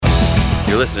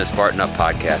You're listening to Spartan Up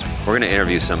Podcast. We're going to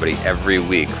interview somebody every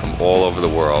week from all over the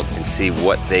world and see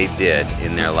what they did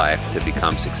in their life to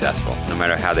become successful, no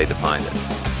matter how they defined it.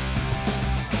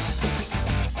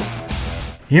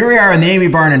 Here we are in the Amy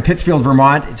Barn in Pittsfield,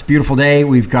 Vermont. It's a beautiful day.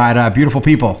 We've got beautiful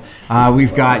people.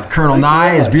 We've got Colonel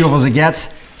Nye, as beautiful as it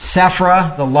gets.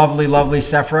 Sephra, the lovely, lovely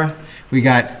Sephra. We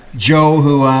got Joe,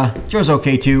 who Joe's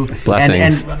okay too.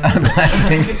 Blessings. And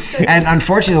blessings. And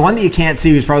unfortunately, the one that you can't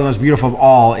see, who's probably the most beautiful of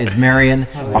all, is Marion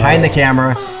behind the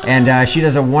camera, and she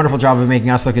does a wonderful job of making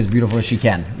us look as beautiful as she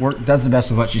can. Does the best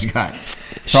with what she's got.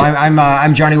 So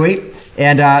I'm Johnny Waite,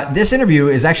 and this interview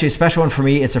is actually a special one for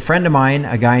me. It's a friend of mine,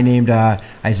 a guy named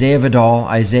Isaiah Vidal.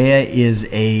 Isaiah is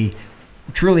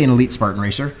truly an elite Spartan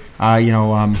racer.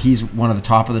 He's one of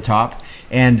the top.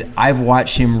 And I've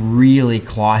watched him really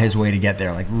claw his way to get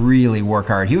there, like really work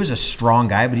hard. He was a strong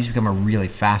guy, but he's become a really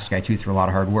fast guy too through a lot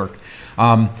of hard work.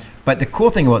 But the cool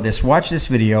thing about this, watch this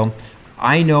video.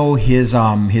 I know his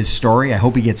story. I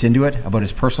hope he gets into it, about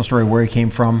his personal story, where he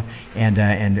came from,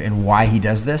 and why he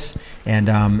does this. And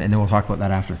then we'll talk about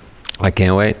that after. I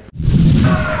can't wait.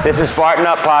 This is Spartan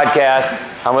Up Podcast.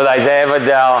 I'm with Isaiah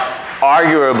Vidal,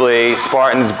 arguably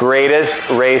Spartan's greatest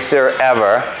racer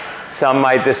ever. Some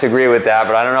might disagree with that,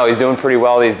 but I don't know. He's doing pretty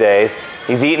well these days.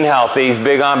 He's eating healthy. He's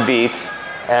big on beets.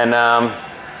 And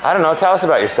I don't know. Tell us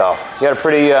about yourself. You had a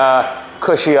pretty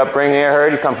cushy upbringing, I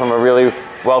heard. You come from a really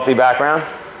wealthy background.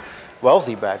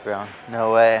 Wealthy background?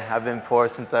 No way. I've been poor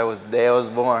since the day I was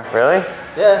born. Really?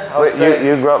 Yeah.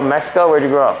 You grew up in Mexico? Where'd you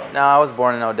grow up? No, I was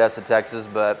born in Odessa, Texas,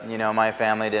 but my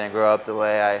family didn't grow up the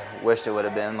way I wished it would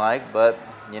have been like. But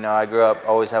I grew up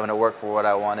always having to work for what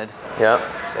I wanted. Yeah.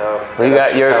 So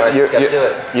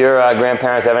your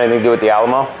grandparents have anything to do with the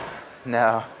Alamo?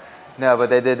 No, but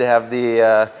they did have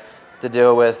to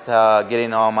deal with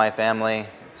getting all my family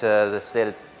to the state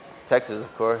of Texas,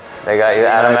 of course. They got you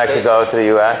out of Mexico to the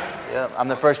U.S.? Yeah, I'm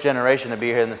the first generation to be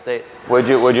here in the States. What'd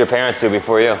your parents do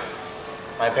before you?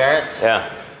 My parents?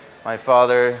 Yeah. My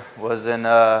father was in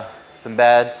some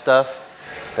bad stuff.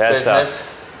 Bad business. stuff.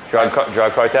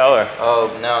 Drug cartel or?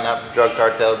 Oh, no, not drug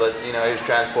cartel, but he was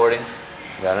transporting.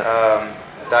 Got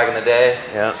it. Back in the day.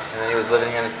 Yeah. And then he was living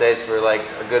here in the States for like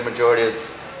a good majority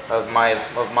of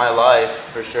my life,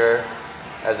 for sure,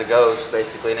 as a ghost,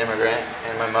 basically an immigrant.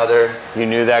 And my mother. You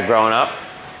knew that growing up?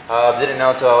 Didn't know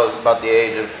until I was about the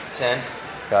age of 10.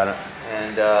 Got it.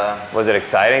 And was it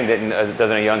exciting?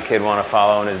 Doesn't a young kid want to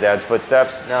follow in his dad's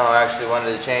footsteps? No, I actually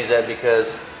wanted to change that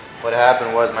because what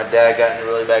happened was my dad got in a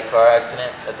really bad car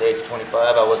accident at the age of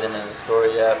 25. I wasn't in the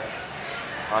story yet.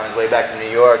 On his way back from New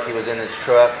York, he was in his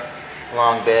truck,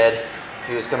 long bed.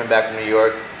 He was coming back from New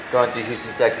York, going through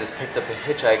Houston, Texas, picked up a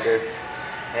hitchhiker,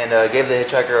 and gave the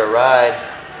hitchhiker a ride.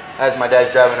 As my dad's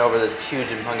driving over this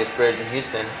huge and humongous bridge in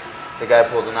Houston, the guy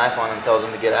pulls a knife on him and tells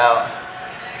him to get out.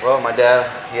 Well, my dad,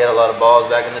 he had a lot of balls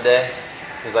back in the day.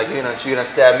 He's like, you're gonna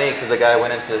stab me, because the guy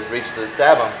went in to reach to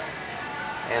stab him.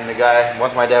 And the guy,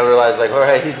 once my dad realized, like, all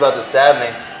right, he's about to stab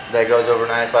me, that goes over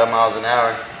 95 miles an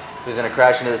hour. He was gonna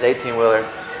crash into this 18-wheeler.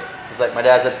 He's like, my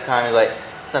dad's at the time, he's like,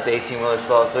 it's not the 18-wheeler's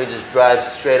fault. So he just drives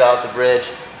straight off the bridge,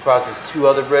 crosses 2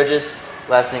 other bridges.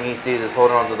 Last thing he sees is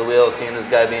holding onto the wheel, seeing this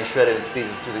guy being shredded into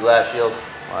pieces through the glass shield.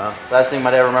 Wow. Last thing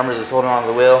my dad remembers is holding onto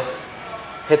the wheel,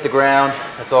 hit the ground.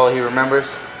 That's all he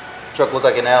remembers. The truck looked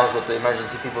like an L, is what the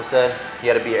emergency people said. He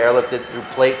had to be airlifted through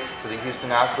plates to the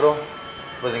Houston hospital.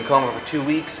 Was in coma for 2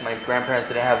 weeks. My grandparents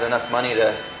didn't have enough money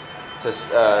to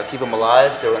keep him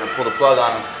alive. They were going to pull the plug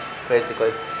on him,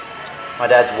 basically. My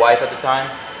dad's wife at the time,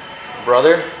 his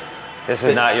brother. This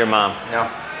was not your mom? No.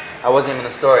 I wasn't even in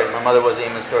the story. My mother wasn't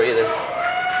even in the story either.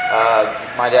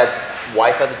 My dad's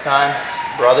wife at the time,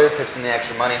 his brother, pitched in the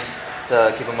extra money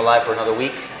to keep him alive for another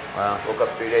week. Wow. Woke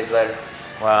up 3 days later.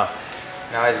 Wow.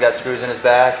 Now he's got screws in his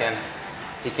back and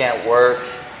he can't work.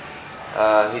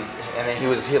 He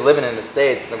was living in the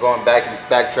States, and going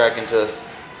backtracking to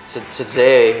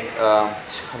today.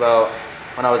 About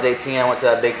when I was 18, I went to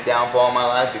that big downfall in my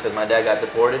life because my dad got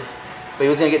deported. But he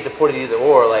was gonna get deported either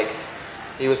or. Like,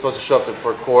 he was supposed to show up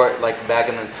for court like back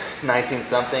in the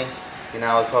 19-something.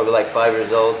 I was probably like 5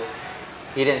 years old.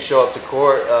 He didn't show up to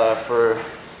court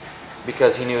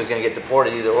because he knew he was gonna get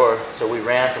deported either or. So we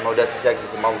ran from Odessa,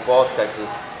 Texas to Marble Falls, Texas.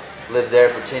 Lived there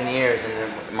for 10 years, and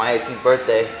then my 18th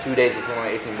birthday, 2 days before my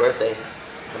 18th birthday,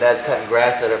 my dad's cutting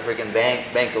grass at a freaking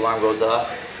bank alarm goes off.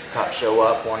 Cops show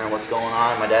up, wondering what's going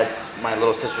on. My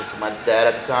little sister's to my dad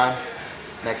at the time.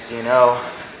 Next thing you know,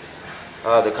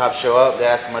 the cops show up, they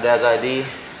ask for my dad's ID,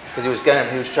 because he was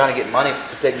trying to get money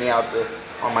to take me out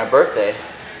on my birthday.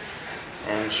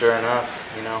 And sure enough,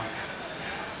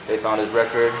 they found his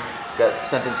record, got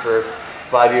sentenced for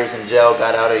 5 years in jail,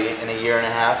 got out in a year and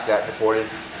a half, got deported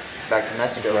back to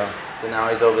Mexico. Yeah. So now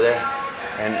he's over there.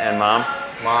 And mom?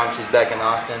 Mom, she's back in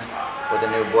Austin with a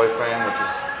new boyfriend, which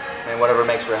is, I mean, whatever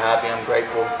makes her happy, I'm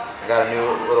grateful. I got a new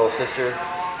little sister.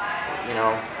 You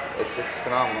know, it's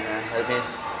phenomenal, man. I mean,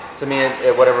 to me,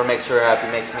 whatever makes her happy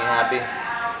makes me happy.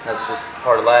 That's just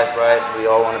part of life, right? We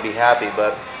all want to be happy,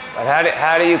 but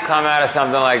How do you come out of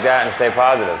something like that and stay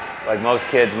positive? Like most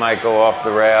kids might go off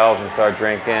the rails and start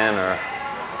drinking, or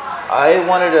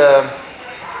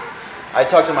I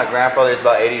talked to my grandfather. He's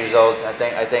about 80 years old. I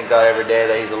thank God every day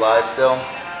that he's alive still.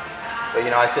 But you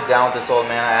know, I sit down with this old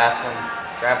man. I ask him,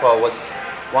 Grandpa, what's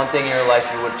one thing in your life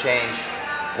you would change?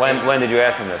 when did you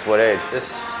ask him this? What age?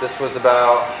 This was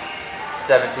about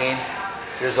 17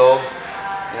 years old.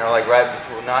 You know, like right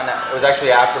before. It was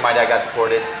actually after my dad got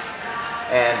deported,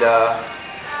 and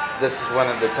this is one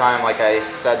of the time like I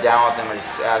sat down with him and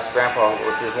just asked Grandpa,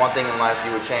 if there's one thing in life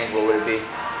you would change, what would it be?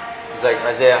 He's like,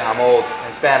 Isaiah, I'm old.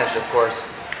 In Spanish, of course.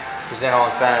 He's saying all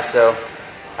in Spanish, so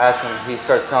I asked him, he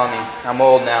starts telling me, I'm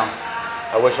old now.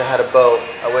 I wish I had a boat.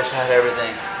 I wish I had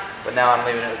everything. But now I'm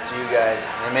leaving it to you guys.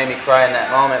 And it made me cry in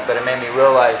that moment, but it made me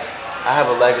realize I have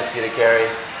a legacy to carry.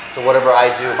 So whatever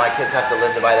I do, my kids have to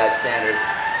live by that standard.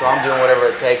 So I'm doing whatever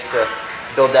it takes to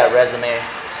build that resume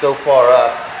so far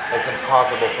up, it's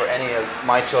impossible for any of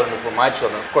my children before my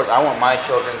children. Of course, I want my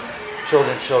children's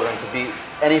children to be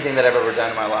anything that I've ever done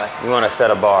in my life. You want to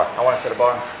set a bar. I want to set a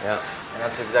bar. Yeah. And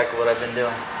that's exactly what I've been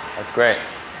doing. That's great.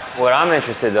 What I'm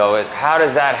interested though is how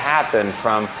does that happen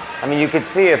from, I mean, you could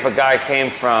see if a guy came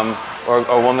from, or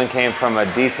a woman came from a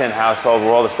decent household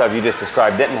where all the stuff you just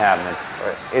described didn't happen.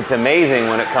 Right. It's amazing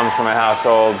when it comes from a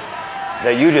household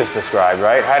that you just described,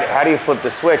 right? How do you flip the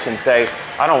switch and say,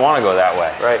 I don't want to go that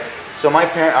way? Right. So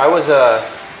I was a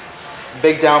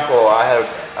big downfall I had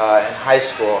in high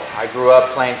school. I grew up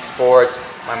playing sports.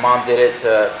 My mom did it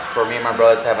for me and my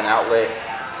brother to have an outlet.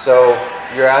 So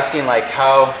you're asking like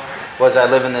how was I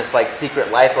living this like secret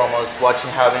life almost,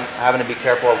 having to be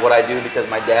careful of what I do because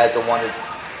my dad's a wanted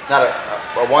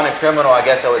criminal, I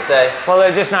guess I would say. Well,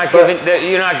 they're just not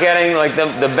you're not getting like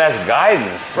the best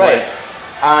guidance. Right.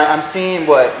 I'm seeing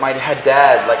what my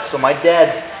dad, like, so my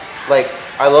dad, like,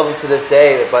 I love him to this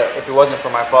day, but if it wasn't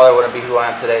for my father, I wouldn't be who I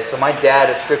am today. So my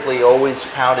dad strictly always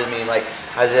pounded me, like,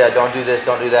 Isaiah, don't do this,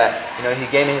 don't do that. You know, he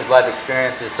gave me his life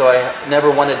experiences, so I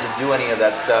never wanted to do any of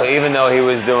that stuff. So even though he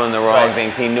was doing the wrong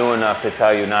things, he knew enough to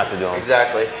tell you not to do them.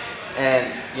 Exactly.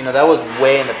 And, you know, that was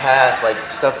way in the past, like,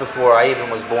 stuff before I even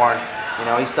was born. You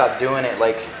know, he stopped doing it,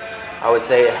 like, I would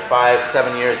say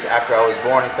 5-7 years after I was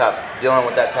born, he stopped dealing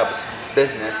with that type of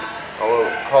business. Or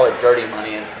we'll call it dirty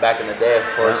money, and back in the day,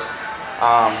 of course.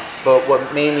 But what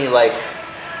made me like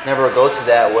never go to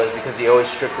that was because he always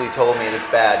strictly told me it's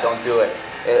bad, don't do it.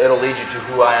 It'll lead you to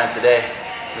who I am today.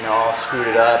 You know, all screwed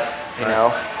it up. You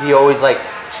know, he always like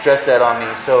stressed that on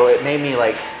me. So it made me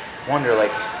like wonder,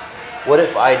 like, what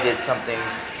if I did something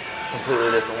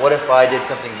completely different? What if I did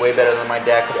something way better than my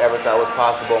dad could ever thought was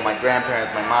possible? My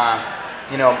grandparents, my mom.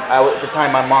 You know, at the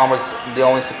time my mom was the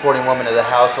only supporting woman of the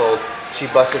household. She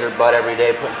busted her butt every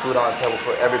day, putting food on the table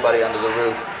for everybody under the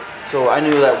roof. So I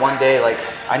knew that one day, like,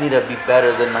 I need to be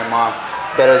better than my mom,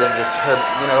 better than just her.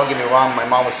 You know, don't get me wrong, my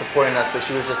mom was supporting us, but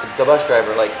she was just a bus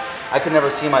driver. Like, I could never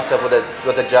see myself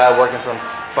with a job working from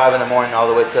 5 in the morning all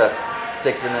the way to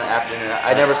 6 in the afternoon.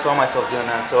 I never saw myself doing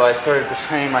that. So I started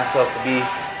betraying myself to be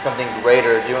something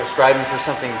greater, striving for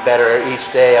something better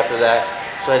each day after that.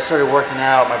 So I started working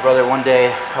out. My brother, one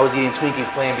day, I was eating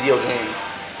Twinkies, playing video games.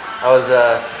 I was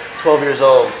 12 years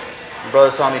old. My brother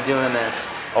saw me doing this.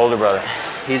 Older brother.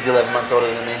 He's 11 months older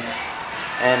than me.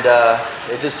 And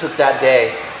it just took that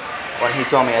day when he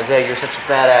told me, Isaiah, you're such a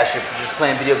fat ass. You're just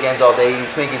playing video games all day, eating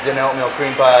Twinkies and oatmeal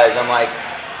cream pies. I'm like,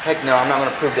 heck no, I'm not going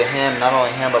to prove to him, not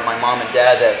only him, but my mom and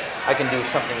dad, that I can do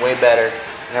something way better.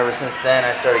 And ever since then,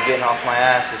 I started getting off my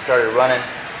ass, just started running,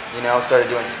 you know, started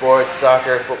doing sports,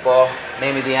 soccer, football,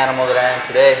 made me the animal that I am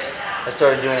today. I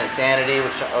started doing Insanity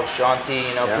of Shaun T,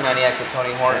 you know, P90X with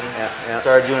Tony Horton.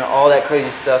 Started doing all that crazy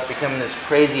stuff, becoming this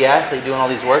crazy athlete, doing all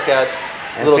these workouts.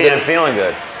 And feeling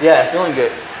good. Yeah, feeling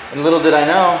good. And little did I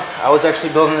know, I was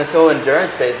actually building this whole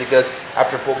endurance phase because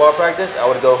after football practice, I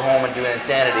would go home and do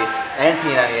Insanity and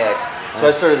P90X. So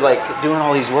I started like doing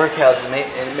all these workouts, and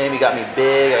it maybe got me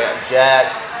big, I got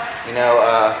jacked, you know,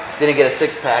 didn't get a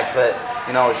six-pack, but,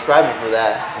 you know, I was striving for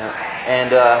that.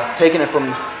 And taking it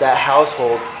from that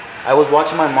household, I was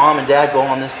watching my mom and dad go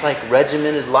on this like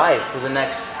regimented life for the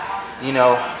next, you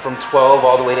know, from 12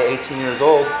 all the way to 18 years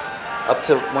old, up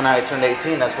to when I turned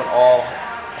 18. That's when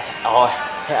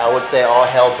I would say all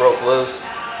hell broke loose.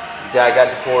 Dad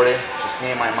got deported, just me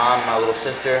and my mom and my little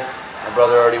sister. My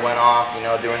brother already went off, you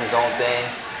know, doing his own thing.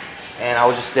 And I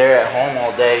was just there at home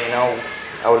all day, you know.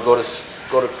 I would go to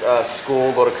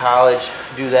school, go to college,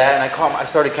 do that. And I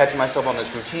started catching myself on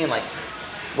this routine. Like,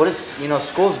 what is, you know,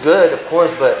 school's good, of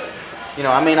course, but, you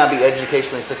know, I may not be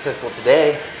educationally successful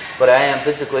today, but I am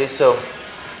physically. So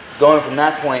going from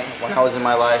that point, when I was in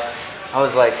my life, I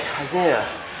was like, Isaiah,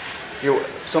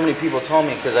 so many people told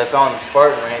me, because I found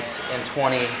Spartan Race in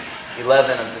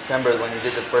 2011 of December when he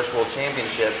did the first World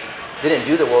Championship. Didn't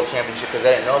do the World Championship because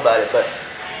I didn't know about it, but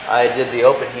I did the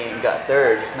open heat and got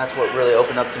third. And that's what really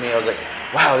opened up to me. I was like,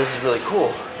 wow, this is really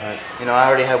cool. Right. You know, I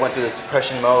already went through this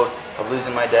depression mode of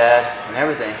losing my dad and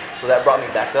everything. So that brought me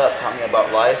back up, taught me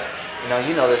about life.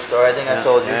 You know this story, I think I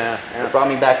told you. It brought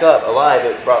me back up alive.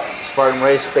 Spartan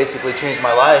Race basically changed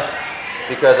my life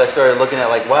because I started looking at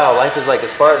like, wow, life is like a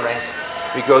Spartan race.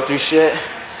 We go through shit.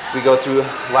 We go through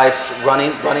life's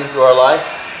running through our life.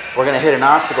 We're gonna hit an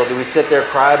obstacle. Do we sit there,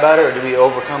 cry about it, or do we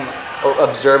overcome,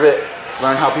 observe it,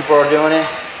 learn how people are doing it,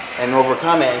 and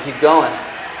overcome it and keep going?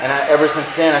 And ever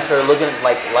since then, I started looking at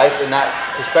like life in that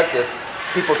perspective.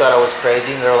 People thought I was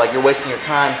crazy. They were like, "You're wasting your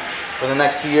time." For the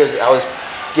next 2 years, I was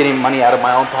getting money out of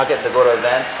my own pocket to go to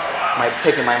events.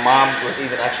 Taking my mom was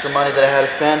even extra money that I had to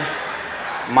spend.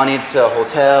 Money to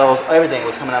hotels, everything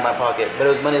was coming out of my pocket. But it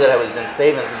was money that I was been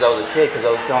saving since I was a kid because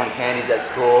I was selling candies at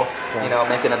school, you know,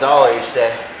 making $1 each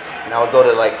day. And I would go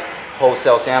to like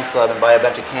wholesale Sam's Club and buy a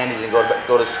bunch of candies and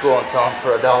go to school and sell them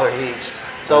for $1 each.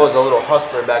 So I was a little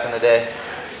hustler back in the day.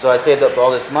 So I saved up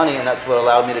all this money, and that's what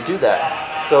allowed me to do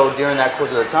that. So during that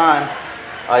course of the time,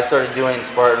 I started doing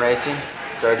Spartan racing,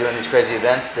 started doing these crazy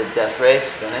events, did Death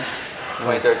Race, finished.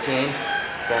 2013,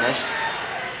 finished.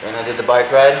 Then I did the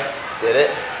bike ride, did it.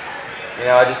 You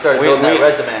know, I just started building that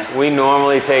resume. We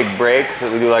normally take breaks,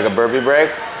 we do like a burpee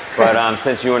break, but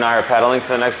since you and I are pedaling for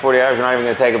the next 40 hours, we're not even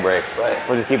going to take a break. Right.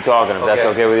 We'll just keep talking if that's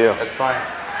okay with you. That's fine.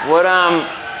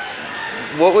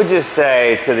 What would you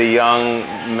say to the young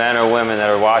men or women that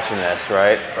are watching this,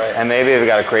 right? Right. And maybe they've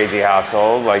got a crazy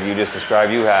household like you just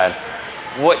described you had.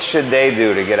 What should they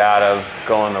do to get out of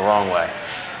going the wrong way?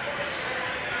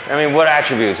 I mean, what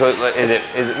attributes? What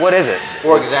is it?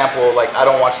 For example, like I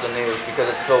don't watch the news because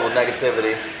it's filled with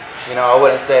negativity. You know, I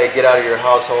wouldn't say get out of your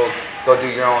household, go do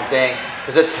your own thing,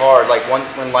 because it's hard. Like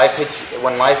when life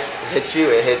hits you,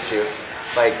 it hits you.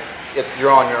 Like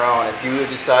you're on your own. If you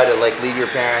decide to like leave your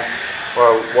parents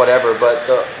or whatever, but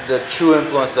the true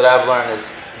influence that I've learned is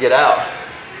get out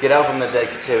from the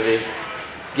negativity,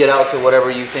 get out to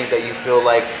whatever you think that you feel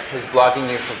like is blocking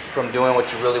you from doing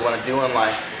what you really want to do in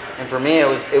life. And for me, it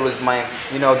was my,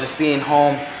 you know, just being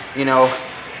home, you know,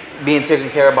 being taken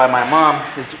care of by my mom.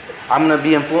 I'm going to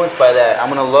be influenced by that.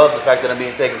 I'm going to love the fact that I'm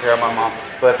being taken care of by my mom.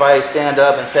 But if I stand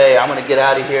up and say, I'm going to get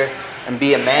out of here and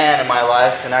be a man in my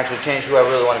life and actually change who I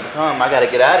really want to become, I got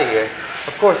to get out of here.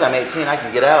 Of course, I'm 18, I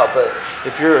can get out, but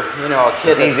if you're, you know, a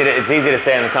kid, it's easy to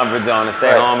stay in the comfort zone and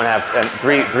stay home and have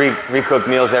three cooked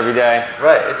meals every day.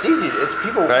 Right, it's easy. It's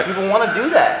people want to do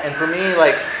that, and for me,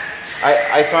 like,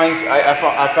 I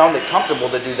found it comfortable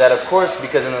to do that, of course,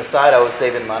 because on the side I was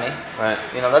saving money. Right.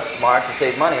 You know, that's smart to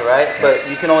save money, right? Yeah. But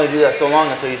you can only do that so long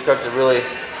until you start to really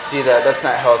see that that's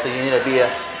not healthy.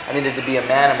 I needed to be a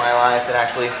man in my life and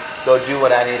actually go do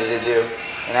what I needed to do,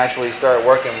 and actually start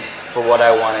working for what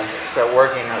I wanted, start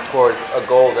working towards a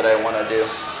goal that I want to do.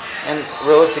 And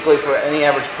realistically, for any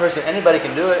average person, anybody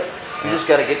can do it. You just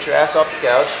got to get your ass off the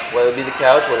couch, whether it be the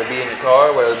couch, whether it be in your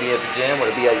car, whether it be at the gym,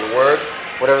 whether it be at your work,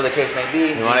 whatever the case may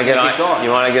be. You want to get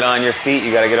on your feet,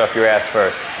 you got to get off your ass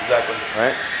first. Exactly.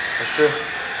 Right? That's true.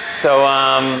 So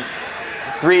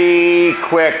 3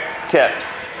 quick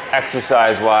tips,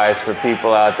 exercise-wise, for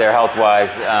people out there,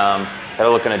 health-wise, that are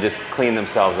looking to just clean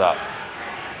themselves up.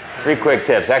 3 quick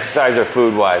tips, exercise or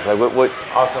food-wise. Like what?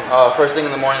 Awesome. First thing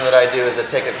in the morning that I do is I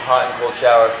take a hot and cold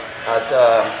shower.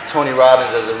 Tony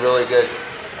Robbins has a really good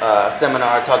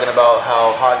seminar talking about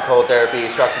how hot and cold therapy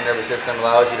strikes the nervous system,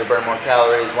 allows you to burn more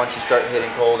calories once you start hitting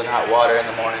cold and hot water in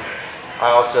the morning. I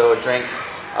also drink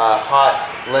hot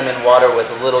lemon water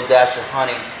with a little dash of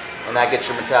honey, and that gets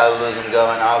your metabolism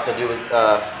going. I also do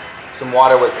some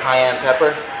water with cayenne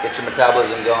pepper, get your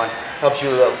metabolism going. Helps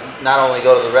you not only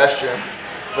go to the restroom,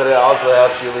 but it also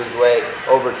helps you lose weight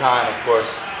over time, of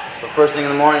course. But first thing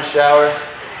in the morning, shower.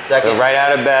 Second, so right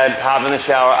out of bed, hop in the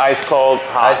shower, ice cold,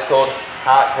 hot. Ice cold,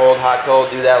 hot, cold, hot, cold.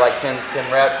 Do that like 10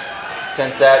 reps,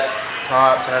 10 sets.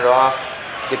 Turn it off.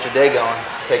 Get your day going.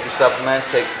 Take your supplements.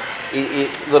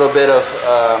 Eat a little bit of.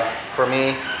 For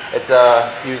me, it's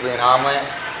usually an omelet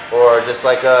or just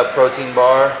like a protein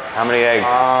bar. How many eggs?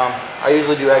 I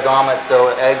usually do egg omelets,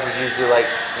 so eggs is usually like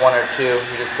 1 or 2.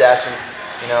 You just dash them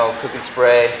cook and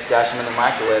spray, dash them in the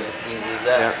microwave. It's easy as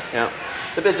that. Yeah.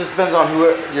 It just depends on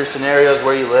your scenarios,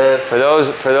 where you live. For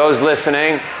those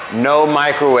listening, no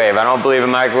microwave. I don't believe in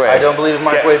microwaves. I don't believe in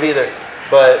microwave either.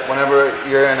 But whenever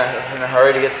you're in a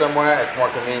hurry to get somewhere, it's more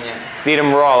convenient. Feed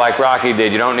them raw like Rocky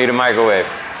did. You don't need a microwave.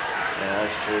 Yeah,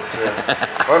 that's true too.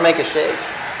 Or make a shake.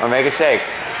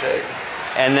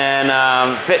 And then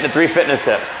 3 fitness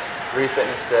tips. 3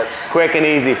 fitness tips. Quick and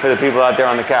easy for the people out there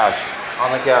on the couch.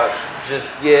 On the couch.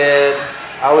 Just get,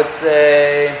 I would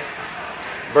say,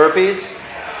 burpees.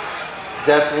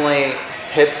 Definitely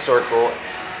hip circle.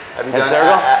 Have you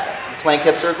done plank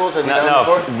hip circles? Have you done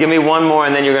before? Give me one more,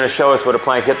 and then you're going to show us what a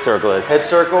plank hip circle is. Hip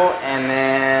circle, and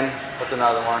then what's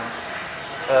another one?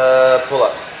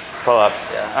 Pull-ups. Pull-ups.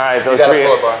 Yeah. All right, those 3.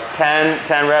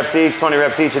 10 reps each, 20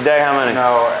 reps each a day. How many?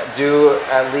 No, do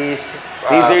at least.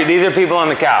 These are people on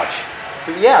the couch.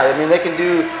 Yeah, I mean they can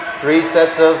do 3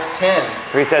 sets of 10.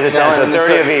 3 sets of 10, so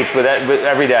 30 of each with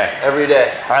every day. Every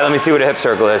day. All right, let me see what a hip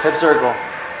circle is. Hip circle.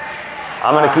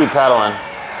 I'm gonna keep pedaling.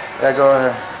 Yeah, go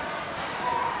ahead.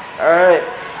 All right.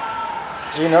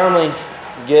 So you normally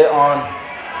get on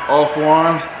all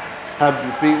forearms, have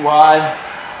your feet wide,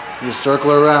 you just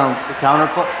circle around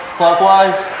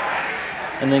counterclockwise,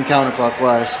 and then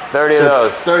counterclockwise. 30 of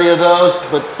those. 30 of those,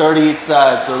 but 30 each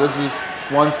side. So this is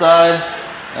one side,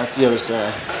 that's the other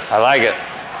side. I like it.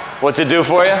 What's it do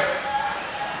for you?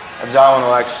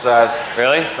 Abdominal exercise.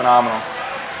 Really? Phenomenal.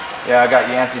 Yeah, I got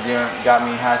Yancey got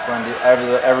me hassling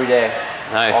every day.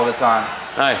 Nice. All the time.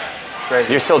 Nice. It's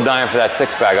crazy. You're still dying for that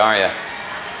 6-pack, aren't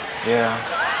you? Yeah.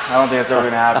 I don't think it's ever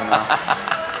going to happen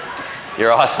now.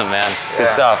 You're awesome, man. Good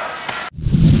stuff.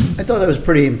 I thought that was a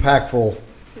pretty impactful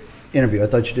interview. I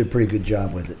thought you did a pretty good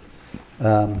job with it.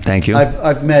 Thank you.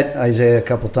 I've met Isaiah a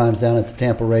couple times down at the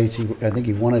Tampa race. I think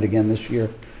he won it again this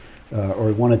year, or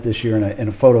he won it this year in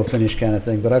a photo finish kind of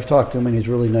thing. But I've talked to him, and he's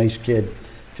a really nice kid.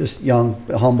 Just young,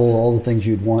 humble, all the things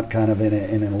you'd want kind of in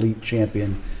an elite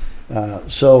champion.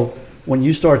 So when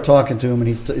you start talking to him and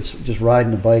he's just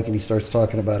riding the bike and he starts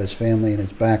talking about his family and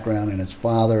his background and his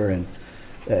father and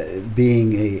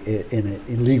being an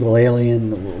illegal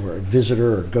alien or a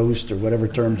visitor or ghost or whatever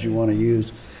terms you want to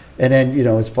use, and then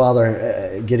his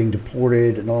father getting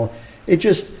deported and all, it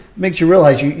just makes you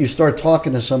realize you start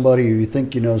talking to somebody, or you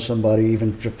think you know somebody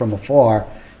even from afar.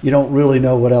 You don't really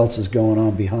know what else is going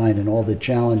on behind and all the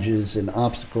challenges and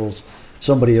obstacles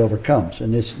somebody overcomes.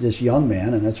 And this young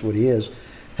man, and that's what he is,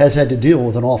 has had to deal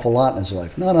with an awful lot in his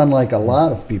life. Not unlike a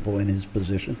lot of people in his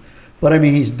position. But I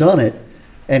mean, he's done it,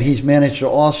 and he's managed to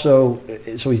also,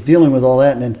 so he's dealing with all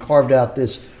that and then carved out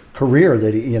this career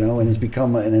that and he's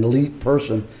become an elite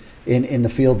person in the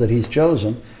field that he's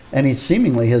chosen. And he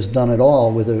seemingly has done it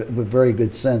all with a very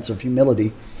good sense of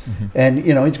humility. Mm-hmm. And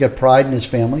he's got pride in his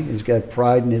family. He's got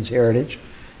pride in his heritage.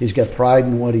 He's got pride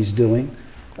in what he's doing.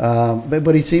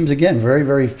 But he seems, again, very,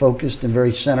 very focused and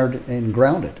very centered and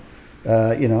grounded.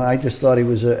 I just thought he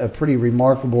was a pretty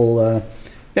remarkable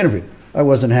interview. I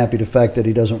wasn't happy the fact that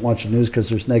he doesn't watch the news because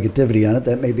there's negativity on it.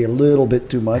 That may be a little bit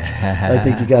too much. I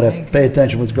think you got to pay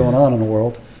attention to what's going on in the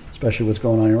world, especially what's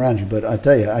going on around you. But I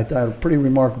tell you, I thought a pretty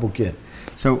remarkable kid.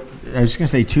 So I was just going to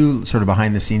say 2 sort of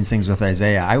behind-the-scenes things with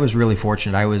Isaiah. I was really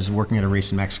fortunate. I was working at a race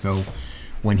in Mexico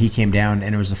when he came down,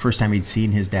 and it was the first time he'd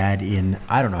seen his dad in,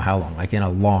 I don't know how long, like in a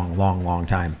long, long, long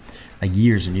time, like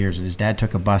years and years. And his dad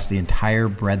took a bus the entire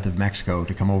breadth of Mexico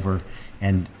to come over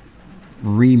and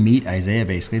re-meet Isaiah,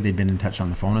 basically. They'd been in touch on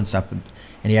the phone and stuff, and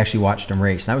he actually watched him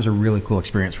race. And that was a really cool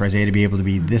experience for Isaiah to be able to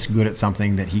be this good at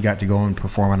something that he got to go and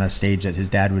perform on a stage that his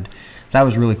dad would. So that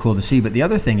was really cool to see. But the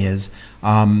other thing is,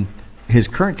 his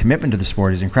current commitment to the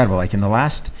sport is incredible. Like in the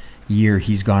last year,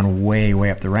 he's gone way, way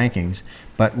up the rankings.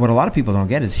 But what a lot of people don't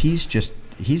get is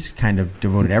he's kind of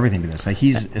devoted everything to this. Like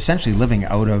he's essentially living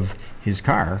out of his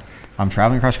car,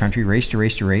 traveling across country, race to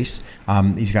race to race.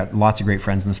 He's got lots of great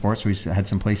friends in the sport, so he's had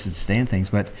some places to stay and things.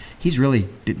 But he's really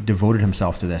devoted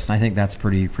himself to this, and I think that's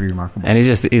pretty remarkable. And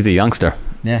he's a youngster.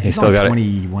 Yeah, he's still got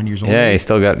 21 years old. Yeah, he's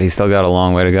still got a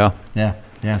long way to go.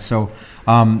 Yeah. So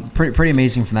pretty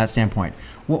amazing from that standpoint.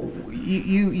 Well,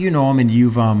 you know him, and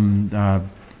you've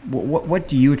what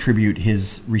do you attribute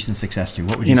his recent success to?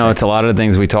 What would you say? It's a lot of the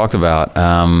things we talked about.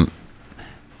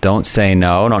 Don't say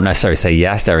no. Don't necessarily say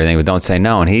yes to everything, but don't say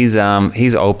no. And he's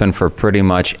open for pretty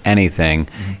much anything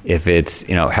if it's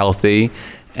healthy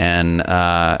and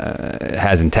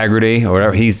has integrity or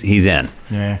whatever. He's in.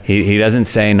 Yeah. He doesn't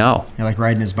say no. You're like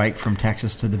riding his bike from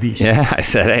Texas to the beach. Yeah, I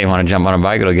said, hey, you want to jump on a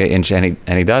bike? It'll get you,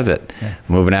 and he does it. Yeah.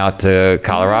 Moving out to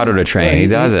Colorado to train, he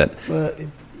does it.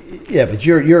 Yeah, but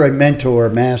you're a mentor,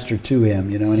 master to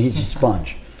him, and he's a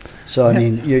sponge. So I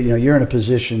mean, you're in a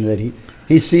position that he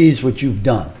he sees what you've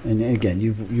done, and again,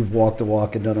 you've walked the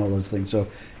walk and done all those things. So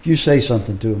if you say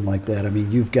something to him like that, I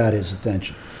mean, you've got his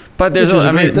attention. But there's, Which is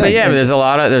a great thing. there's a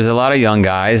lot of young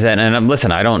guys, and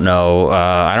listen, I don't know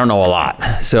a lot.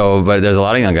 So, but there's a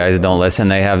lot of young guys that don't listen.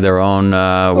 They have their own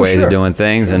ways sure. of doing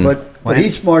things, and but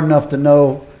he's smart enough to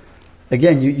know.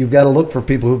 Again, you've got to look for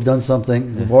people who've done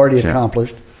something, who've already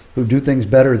accomplished, who do things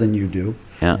better than you do.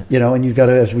 Yeah. And you've got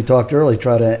to, as we talked earlier,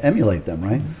 try to emulate them,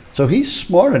 right? So he's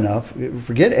smart enough.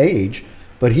 Forget age,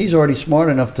 but he's already smart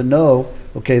enough to know.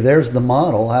 Okay, there's the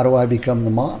model. How do I become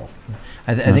the model?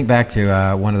 I think back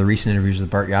to one of the recent interviews with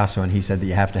Bart Yasso, and he said that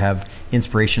you have to have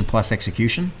inspiration plus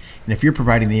execution. And if you're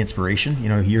providing the inspiration,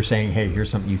 you're saying, hey, here's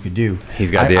something you could do.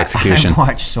 He's got the execution. I've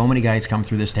watched so many guys come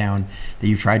through this town that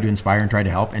you've tried to inspire and tried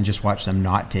to help, and just watch them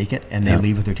not take it, and they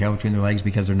leave with their tail between their legs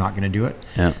because they're not going to do it.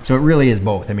 Yeah. So it really is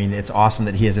both. I mean, it's awesome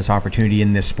that he has this opportunity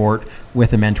in this sport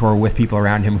with a mentor, with people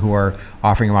around him who are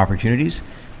offering him opportunities.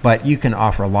 But you can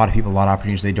offer a lot of people a lot of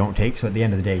opportunities they don't take. So at the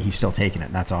end of the day, he's still taking it,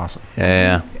 and that's awesome.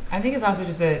 Yeah. I think it's also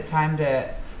just a time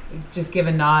to just give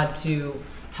a nod to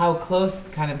how close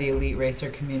kind of the elite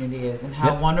racer community is, and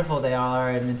how wonderful they all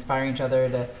are, and inspiring each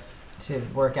other to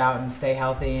work out and stay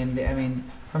healthy. And I mean,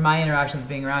 from my interactions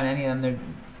being around any of them, they're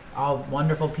all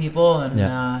wonderful people,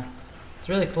 and it's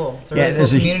really cool. It's a really cool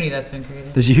community that's been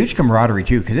created. There's a huge camaraderie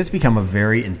too, because it's become a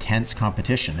very intense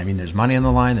competition. I mean, there's money on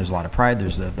the line, there's a lot of pride,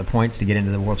 there's the points to get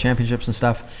into the world championships and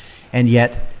stuff, and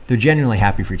yet they're genuinely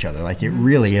happy for each other. Like, it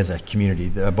really is a community,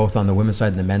 both on the women's side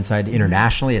and the men's side.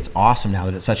 Internationally, it's awesome now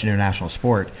that it's such an international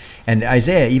sport. And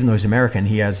Isaiah, even though he's American,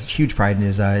 he has huge pride in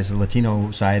his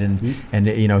Latino side, and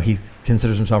he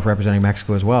considers himself representing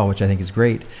Mexico as well, which I think is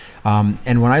great.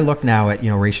 And when I look now at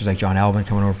racers like John Albin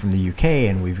coming over from the UK,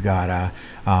 and we've got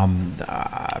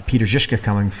Peter Žižka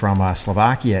coming from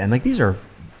Slovakia, and like, these are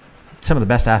some of the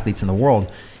best athletes in the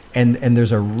world, and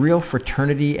there's a real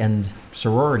fraternity and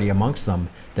sorority amongst them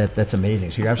that's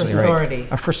amazing. So you're absolutely right.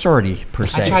 A sorority per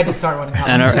se. I tried to start one.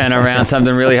 And around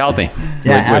something really healthy,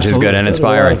 which is good and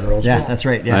inspiring. Yeah, that's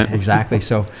right. Yeah, right? Exactly.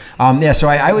 So, so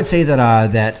I would say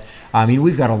that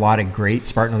we've got a lot of great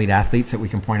Spartan Elite athletes that we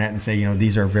can point at and say,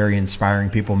 these are very inspiring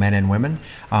people, men and women.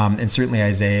 And certainly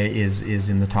Isaiah is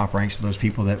in the top ranks of those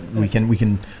people that we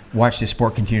can watch this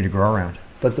sport continue to grow around.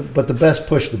 But the best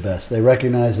push the best. They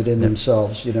recognize it in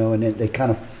themselves, and they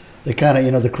kind of,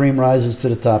 the cream rises to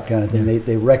the top kind of thing.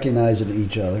 They recognize it in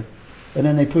each other, and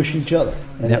then they push each other,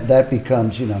 and that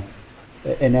becomes,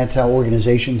 and that's how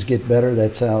organizations get better.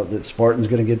 That's how the Spartan's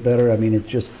going to get better. I mean, it's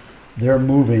just, they're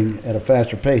moving at a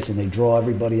faster pace, and they draw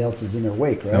everybody else's in their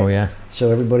wake, right? Oh, yeah. So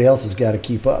everybody else has got to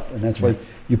keep up, and that's why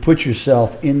you put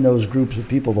yourself in those groups of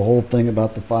people. The whole thing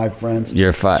about the 5 friends.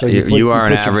 You're five. So you are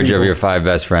an average of your 5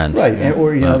 best friends, right?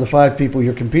 Or the 5 people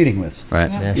you're competing with,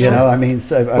 right? Yeah. I mean,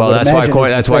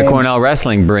 that's why Cornell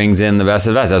Wrestling brings in the best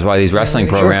of the best. That's why these wrestling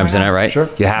programs in it, right? Sure.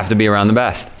 You have to be around the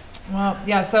best. Well,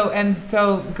 yeah.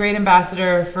 So great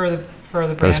ambassador for the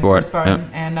brand, for sport. Spartan.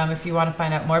 And if you want to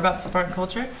find out more about the Spartan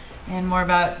culture and more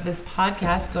about this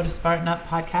podcast, go to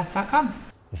SpartanUpPodcast.com.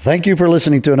 Thank you for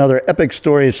listening to another epic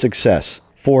story of success.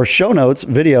 For show notes,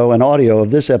 video, and audio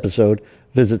of this episode,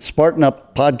 visit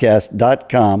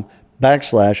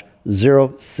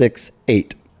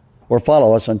SpartanUpPodcast.com/068 or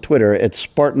follow us on Twitter at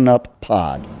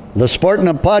SpartanUpPod. The Spartan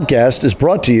Up Podcast is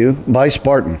brought to you by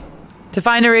Spartan. To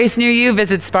find a race near you,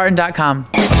 visit Spartan.com.